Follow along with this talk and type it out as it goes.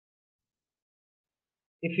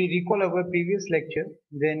if we recall our previous lecture,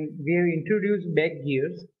 then we have introduced back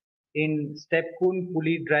gears in step cone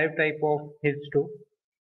pulley drive type of headstock.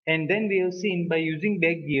 And then we have seen by using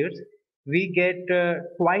back gears, we get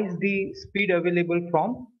twice the speed available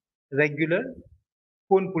from regular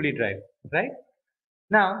cone pulley drive, right?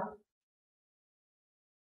 Now,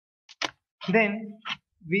 then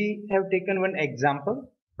we have taken one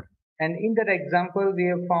example, and in that example, we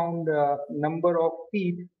have found number of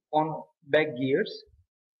feet on back gears,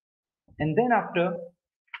 and then after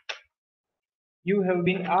you have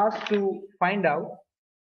been asked to find out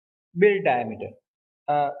build diameter,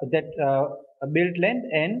 that build length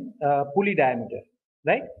and pulley diameter,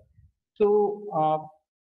 right? So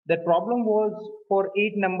the problem was for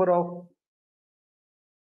 8 number of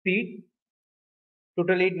feet,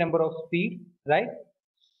 total 8 number of speed, right?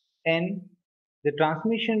 And the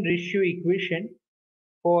transmission ratio equation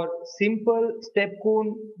for simple step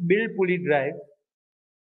cone build pulley drive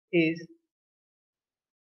is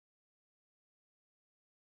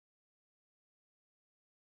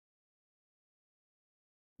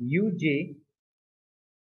uj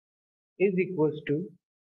is equals to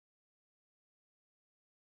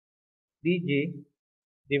dj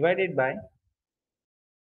divided by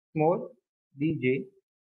small dj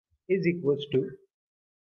is equals to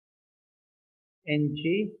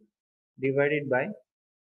nj divided by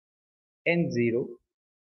n0,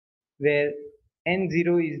 where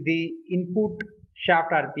n0 is the input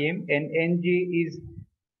shaft rpm and nj is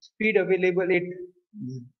speed available at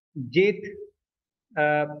jth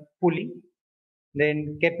pulley.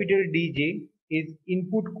 Then capital dj is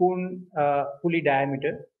input cone pulley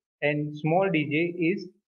diameter and small dj is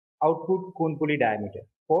output cone pulley diameter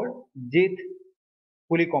for jth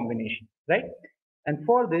pulley combination, right? And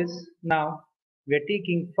for this, now we are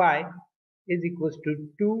taking phi is equals to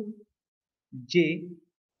 2j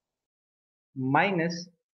minus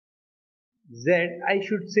z. I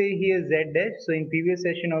should say here z dash. So in previous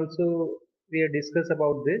session also we have discussed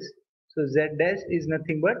about this. So z dash is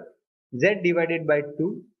nothing but z divided by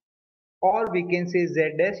 2, or we can say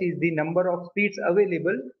z dash is the number of speeds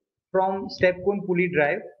available from step cone pulley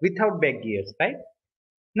drive without back gears, right?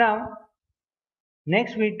 Now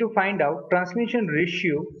next we need to find out transmission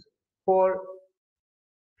ratio for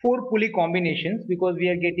 4 pulley combinations, because we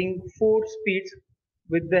are getting 4 speeds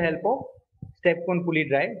with the help of step cone pulley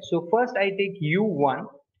drive. So first I take u1,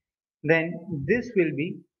 then this will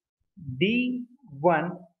be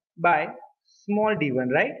d1 by small d1,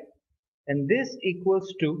 right? And this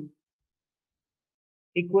equals to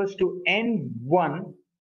n1,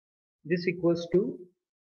 this equals to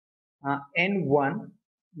n1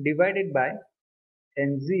 divided by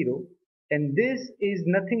n0, and this is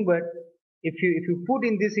nothing but if you put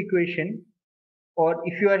in this equation, or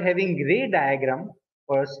if you are having ray diagram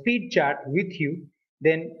or speed chart with you,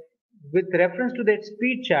 then with reference to that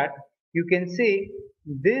speed chart you can say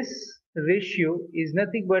this ratio is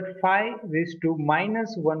nothing but phi raised to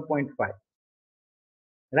minus 1.5,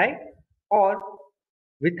 right? Or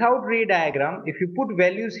without ray diagram, if you put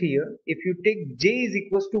values here, if you take j is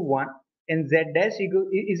equals to 1 and z dash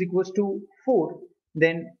is equals to 4,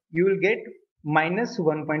 then you will get minus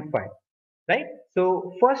 1.5, right?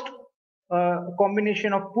 So first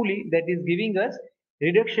combination of pulley that is giving us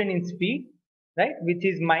reduction in speed, right, which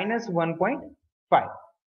is minus 1.5,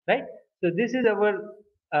 right? So this is our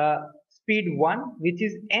speed 1, which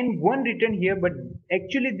is n1 written here, but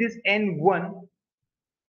actually this n1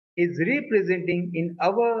 is representing in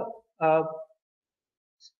our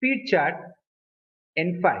speed chart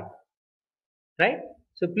n5, right?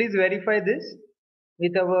 So please verify this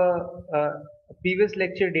with our previous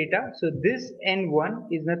lecture data. So this n1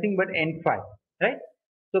 is nothing but n5, right?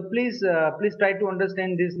 So please try to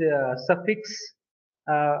understand this suffix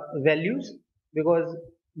values, because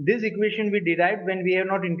this equation we derived when we have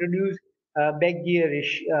not introduced back gear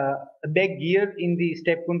in the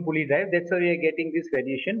step cone pulley drive. That's why we are getting this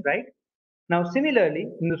variation, right? Now similarly,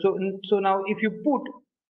 so now if you put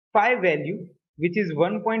phi value which is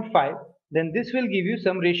 1.5, then this will give you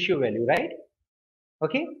some ratio value, right?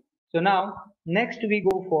 Okay. So now next we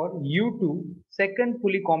go for U2 second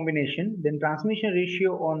pulley combination, then transmission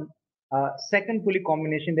ratio on second pulley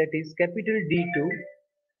combination, that is capital D2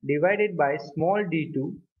 divided by small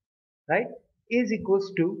d2, right, is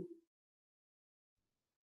equals to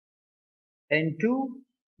n2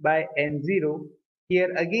 by n0.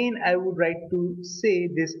 Here again I would like to say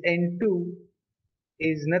this n2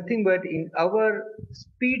 is nothing but in our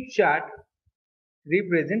speed chart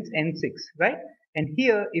represents n6, right? And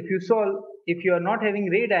here if you solve, if you are not having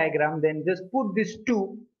ray diagram, then just put this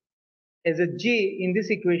 2 as a j in this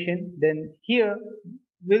equation, then here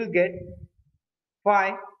we'll get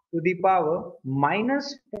phi to the power minus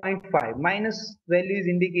zero point 0.5. Minus value is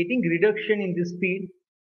indicating reduction in the speed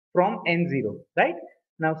from n0, right?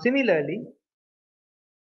 Now similarly,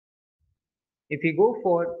 if we go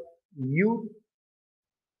for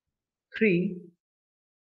u3,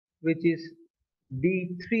 which is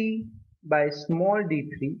d3 by small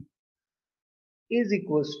d3 is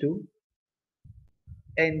equals to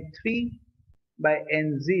n3 by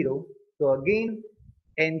n0. So again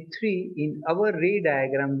n3 in our ray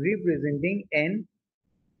diagram representing n7,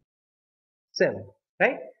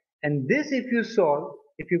 right? And this if you solve,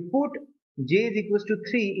 if you put j is equals to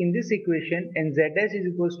 3 in this equation and z dash is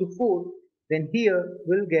equals to 4, then here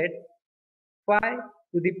we'll get phi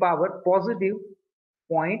to the power positive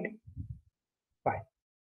 0.5,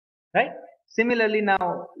 right? Similarly,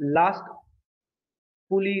 now last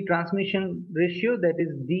pulley transmission ratio, that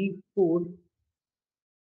is d4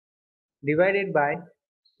 divided by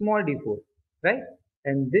small d4, right?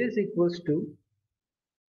 And this equals to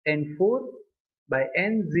n4 by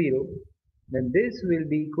n0. Then this will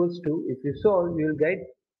be equals to, if you solve, you will get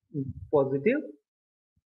positive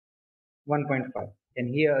 1.5. And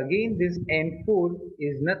here again this n4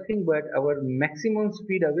 is nothing but our maximum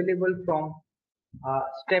speed available from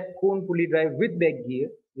step cone pulley drive with back gear,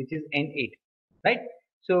 which is n8, right?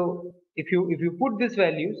 So if you put these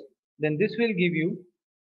values, then this will give you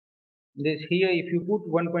this. Here if you put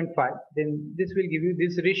 1.5, then this will give you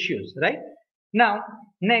these ratios, right? Now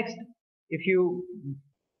next, if you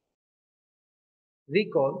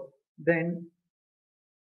recall, then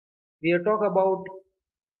we are talk about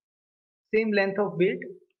same length of build,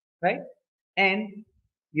 right? And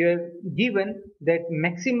you are given that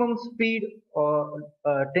maximum speed or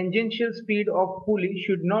tangential speed of pulley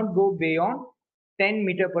should not go beyond 10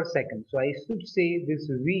 meter per second. So I should say this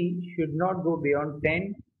v should not go beyond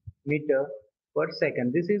 10 meter per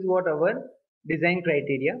second. This is what our design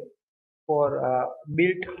criteria for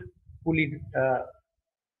built pulley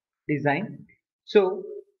design. So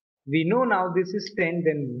we know now this is 10,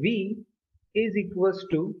 then v is equals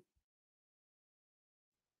to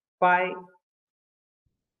pi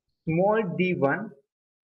small d1,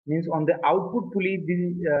 means on the output pulley,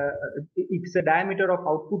 it's a diameter of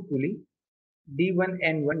output pulley, d1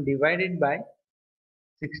 n1 divided by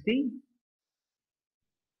 60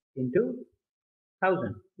 into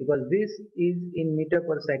 1000, because this is in meter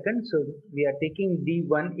per second, so we are taking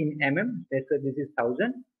d1 in mm, that's why this is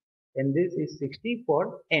 1000, and this is 60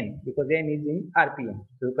 for n, because n is in rpm,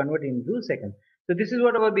 so convert into second. So this is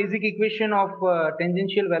what our basic equation of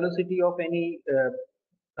tangential velocity of any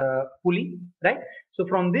pulley, right? So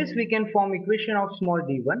from this we can form equation of small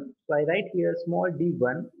d1. So I write here small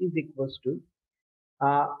d1 is equals to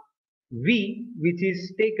uh, v, which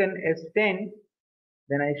is taken as 10,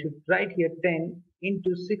 then I should write here 10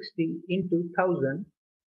 into 60 into 1000,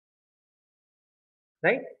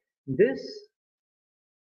 right? This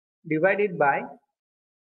divided by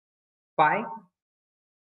pi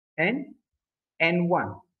and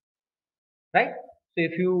n1, right? So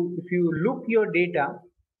if you look your data,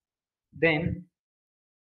 then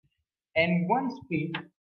n1 speed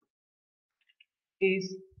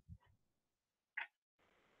is,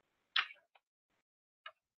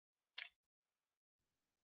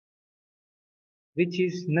 which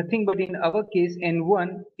is nothing but in our case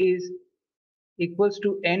n1 is equals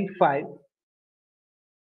to n5,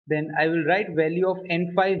 then I will write value of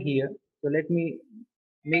n5 here. So let me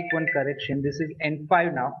make one correction. This is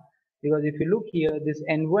n5 now, because if you look here, this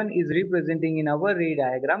n1 is representing in our ray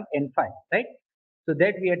diagram n5, right? So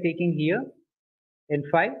that we are taking here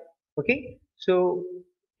n5. Okay, so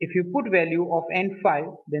if you put value of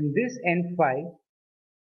n5, then this n5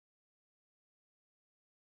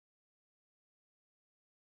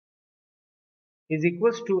 is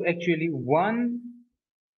equals to actually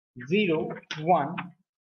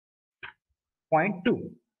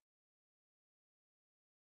 101.2.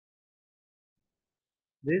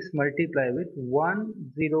 This multiply with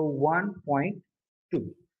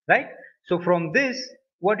 101.2, right? So from this,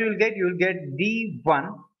 what you will get, you will get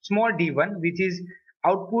d1, small d1, which is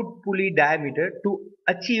output pulley diameter to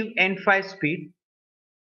achieve n5 speed.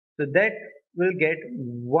 So that will get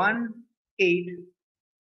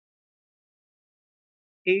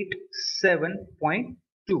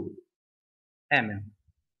 1887.2 mm,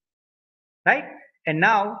 right? And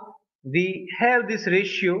now we have this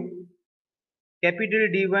ratio, capital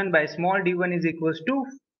D1 by small d1 is equals to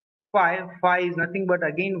 5. Phi is nothing but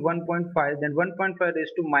again 1.5, then 1.5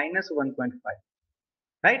 raised to minus 1.5,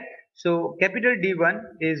 right? So capital D1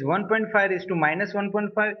 is 1.5 raised to minus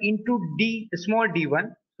 1.5 into d small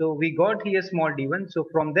d1. So we got here small d1. So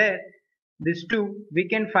from there, this 2 we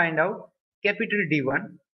can find out capital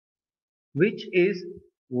D1, which is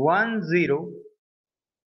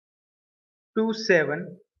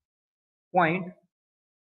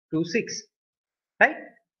 1027.26, right?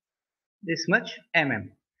 This much mm.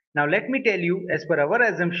 Now let me tell you, as per our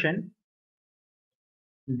assumption,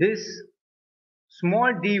 this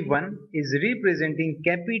small d1 is representing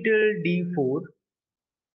capital D4,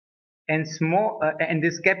 and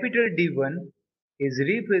this capital D1 is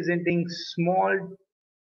representing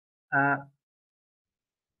uh,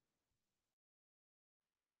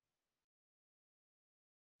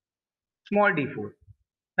 small d4,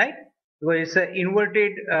 right? Because it's a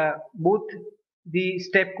inverted, both the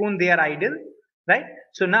step cone, they are ideal, right?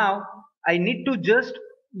 So now I need to just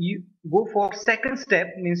go for second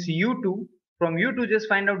step, means u2. From u2 just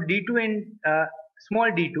find out d2 and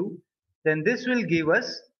small d2, then this will give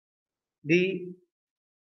us the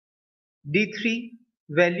d3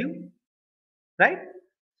 value, right?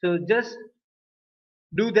 So just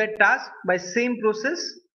do that task by same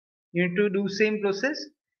process. You need to do same process.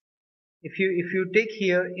 If you take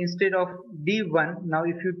here, instead of d1, now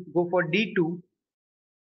if you go for d2,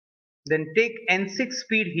 then take n6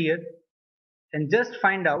 speed here and just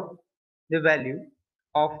find out the value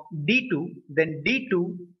of d2. Then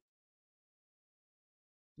d2,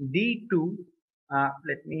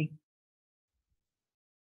 let me,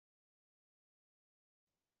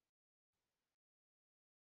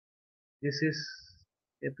 this is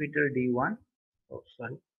capital D1. Oh,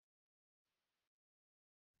 sorry.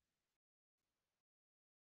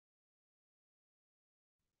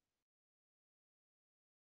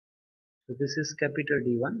 So this is capital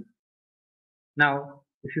D1. Now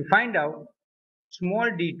if you find out small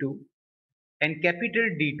d2 and capital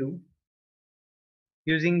D2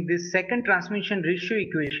 using this second transmission ratio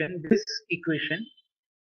equation, this equation,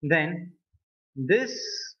 then this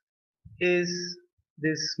is,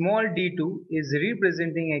 this small d2 is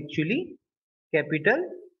representing actually capital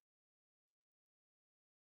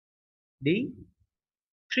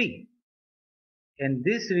D3, and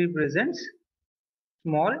this represents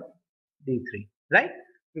small d3, right?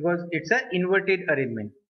 Because it's an inverted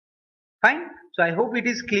arrangement. Fine. So I hope it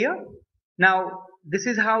is clear. Now this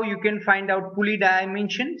is how you can find out pulley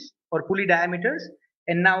dimensions or pulley diameters.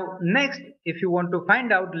 And now next, if you want to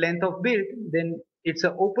find out length of build, then it's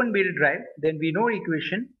an open build drive. Then we know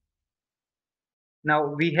equation.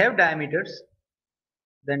 Now we have diameters.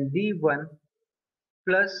 Then d1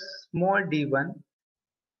 plus small d1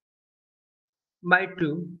 by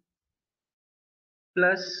 2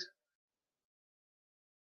 plus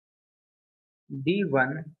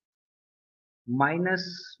d1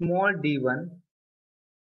 minus small d1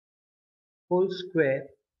 whole square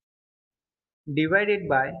divided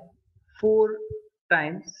by 4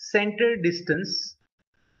 times center distance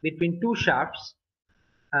between two shafts,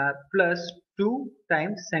 plus 2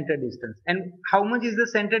 times center distance. And how much is the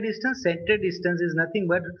center distance? Center distance is nothing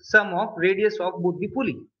but sum of radius of both the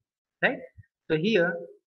pulley, right? So here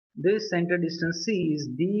this center distance C is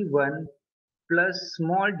d1 plus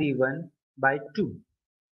small d1 by 2,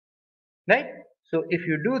 right? So if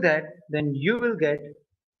you do that, then you will get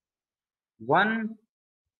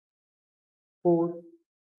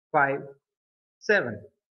 1457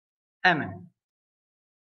 mm,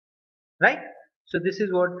 right? So this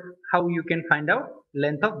is what, how you can find out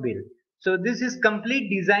length of build. So this is complete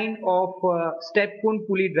design of step cone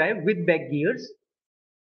pulley drive with back gears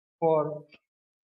for